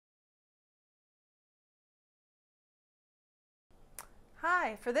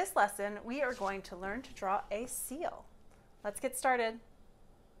Hi, for this lesson we are going to learn to draw a seal. Let's get started.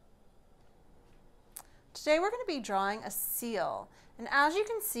 Today we're going to be drawing a seal, and as you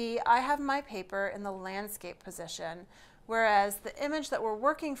can see I have my paper in the landscape position, whereas the image that we're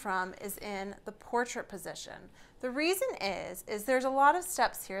working from is in the portrait position. The reason is there's a lot of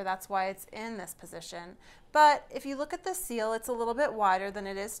steps here, that's why it's in this position, but if you look at the seal it's a little bit wider than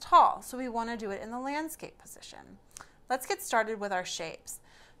it is tall, so we want to do it in the landscape position. Let's get started with our shapes.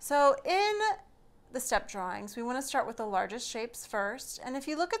 So in the step drawings, we want to start with the largest shapes first. And if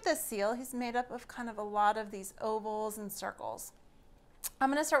you look at this seal, he's made up of kind of a lot of these ovals and circles. I'm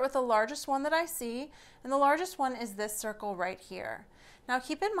going to start with the largest one that I see, and the largest one is this circle right here. Now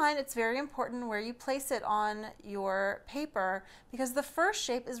keep in mind it's very important where you place it on your paper, because the first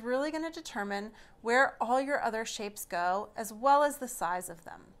shape is really going to determine where all your other shapes go, as well as the size of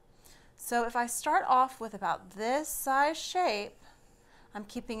them. So if I start off with about this size shape, I'm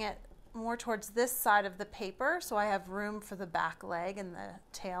keeping it more towards this side of the paper so I have room for the back leg and the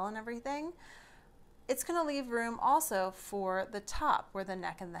tail and everything. It's going to leave room also for the top where the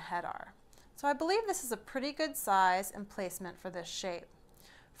neck and the head are. So I believe this is a pretty good size and placement for this shape.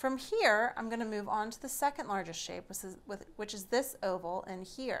 From here, I'm going to move on to the second largest shape, which is this oval in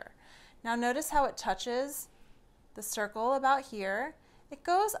here. Now notice how it touches the circle about here. It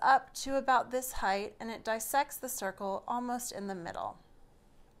goes up to about this height and it dissects the circle almost in the middle.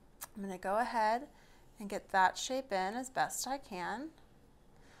 I'm going to go ahead and get that shape in as best I can.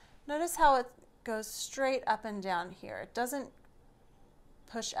 Notice how it goes straight up and down here. It doesn't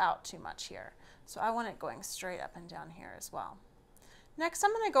push out too much here. So I want it going straight up and down here as well. Next,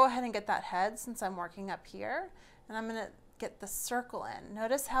 I'm going to go ahead and get that head since I'm working up here, and I'm going to get the circle in.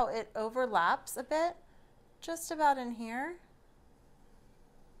 Notice how it overlaps a bit, just about in here.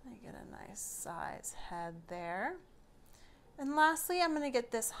 I get a nice size head there. And lastly, I'm going to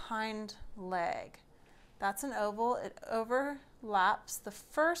get this hind leg. That's an oval. It overlaps the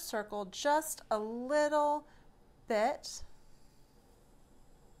first circle just a little bit.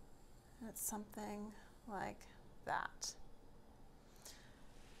 It's something like that.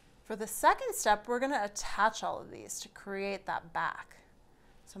 For the second step, we're going to attach all of these to create that back.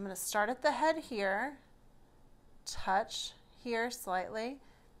 So I'm going to start at the head here, touch here slightly,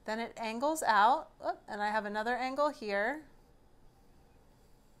 then it angles out, and I have another angle here,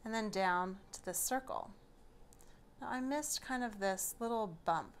 and then down to this circle. Now I missed kind of this little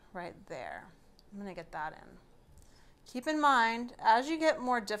bump right there. I'm going to get that in. Keep in mind, as you get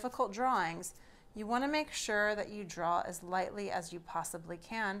more difficult drawings, you want to make sure that you draw as lightly as you possibly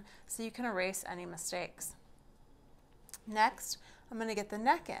can so you can erase any mistakes. Next, I'm going to get the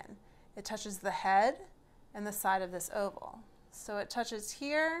neck in. It touches the head and the side of this oval. So it touches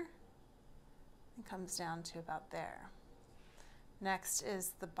here and comes down to about there. Next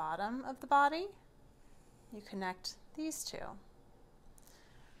is the bottom of the body. You connect these two.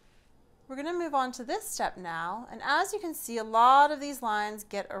 We're going to move on to this step now, and as you can see, a lot of these lines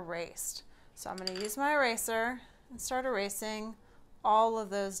get erased. So I'm going to use my eraser and start erasing all of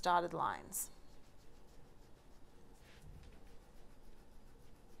those dotted lines.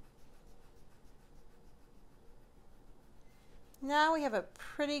 Now we have a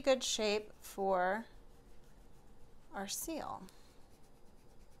pretty good shape for our seal.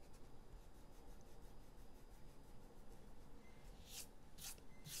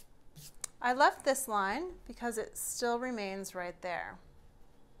 I left this line because it still remains right there.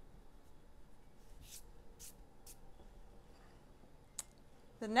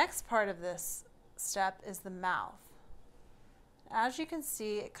 The next part of this step is the mouth. As you can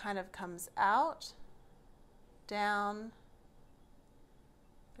see, it kind of comes out, down.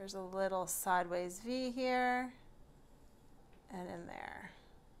 There's a little sideways V here and in there.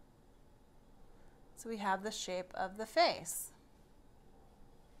 So we have the shape of the face.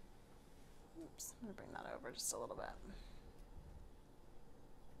 Oops, I'm going to bring that over just a little bit.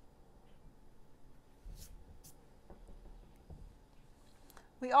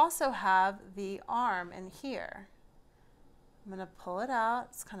 We also have the arm in here. I'm going to pull it out.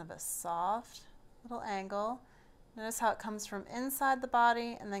 It's kind of a soft little angle. Notice how it comes from inside the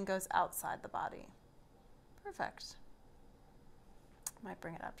body and then goes outside the body. Perfect. Might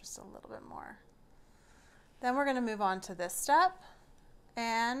bring it up just a little bit more. Then we're going to move on to this step,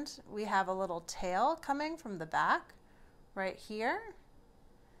 and we have a little tail coming from the back right here,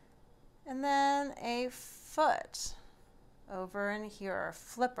 and then a foot over in here, or a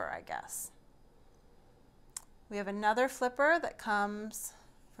flipper, I guess. We have another flipper that comes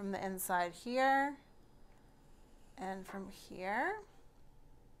from the inside here and from here.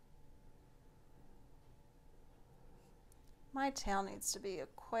 My tail needs to be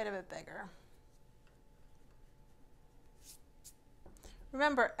quite a bit bigger.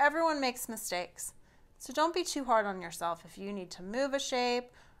 Remember, everyone makes mistakes, so don't be too hard on yourself if you need to move a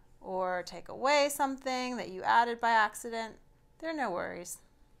shape or take away something that you added by accident. There are no worries.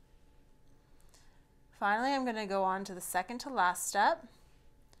 Finally, I'm going to go on to the second to last step.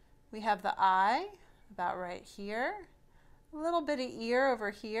 We have the eye about right here, a little bitty ear over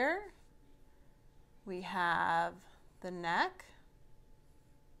here. We have the neck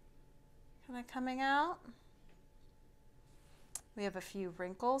kind of coming out. We have a few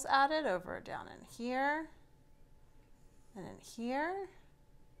wrinkles added over down in here and in here.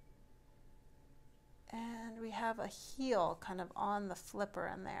 And we have a heel kind of on the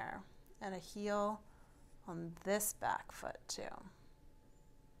flipper in there and a heel on this back foot too.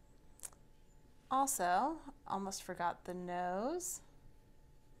 Also, almost forgot the nose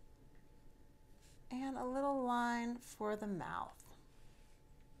and a little line for the mouth.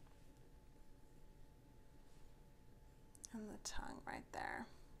 And the tongue right there.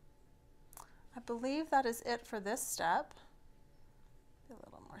 I believe that is it for this step. A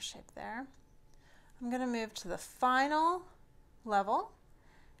little more shape there. I'm going to move to the final level,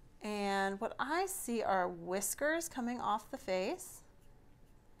 and what I see are whiskers coming off the face.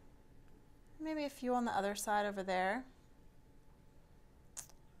 Maybe a few on the other side over there.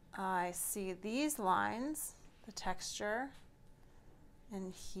 I see these lines, the texture in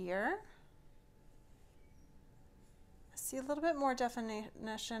here. I see a little bit more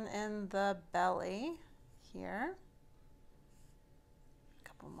definition in the belly here. A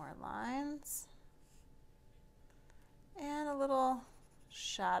couple more lines. And a little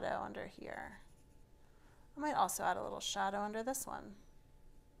shadow under here. I might also add a little shadow under this one.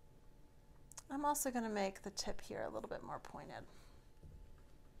 I'm also going to make the tip here a little bit more pointed.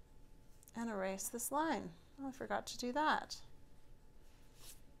 And erase this line. Oh, I forgot to do that.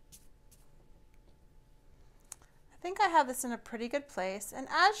 I think I have this in a pretty good place, and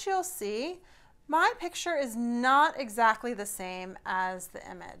as you'll see, my picture is not exactly the same as the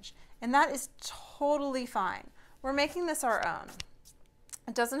image, and that is totally fine. We're making this our own.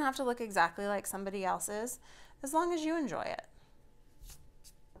 It doesn't have to look exactly like somebody else's, as long as you enjoy it.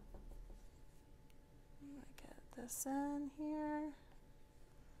 Get this in here.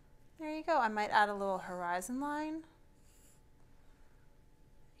 There you go. I might add a little horizon line.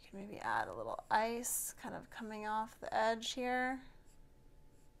 You can maybe add a little ice kind of coming off the edge here.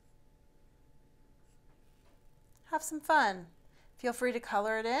 Have some fun. Feel free to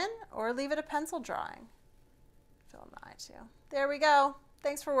color it in or leave it a pencil drawing. Fill in the eye too. There we go.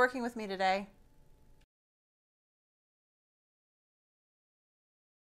 Thanks for working with me today.